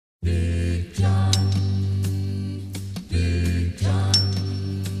Big John, Big John.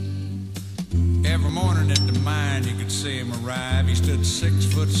 Every morning at the mine you could see him arrive. He stood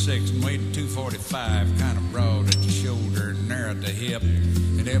 6'6" and weighed 245, kind of broad at the shoulder and narrow at the hip,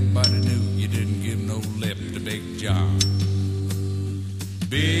 and everybody knew you didn't give no lip to Big John.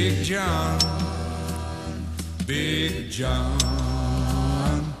 Big John, Big John,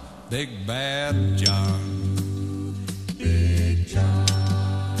 Big Bad John, Big John.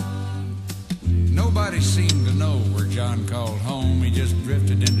 Nobody seemed to know where John called home. He just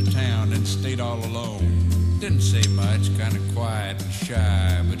drifted into town and stayed all alone. Didn't say much, kind of quiet and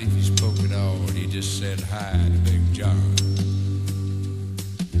shy, but if he spoke at all, he just said hi to Big John.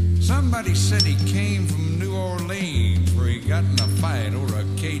 Somebody said he came from New Orleans, where he got in a fight over a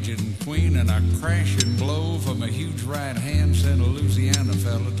Cajun queen, and a crashing blow from a huge right hand sent a Louisiana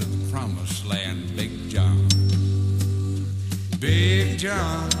fella to the promised land. Big John, Big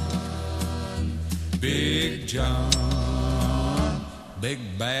John, Big John, Big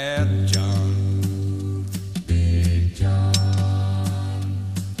Bad John, Big John.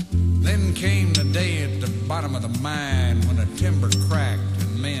 Then came the day at the bottom of the mine when the timber cracked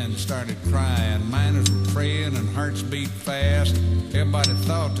and men started crying. Miners were praying and hearts beat fast. Everybody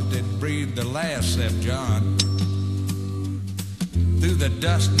thought that they'd breathed the last except John. Through the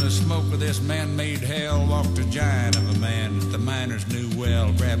dust and the smoke of this man-made hell walked a giant of a man that the miners knew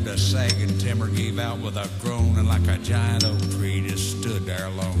well. Grabbed a sagging timber, gave out with a groan, and like a giant oak tree just stood there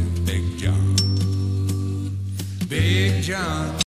alone. Big John, Big John.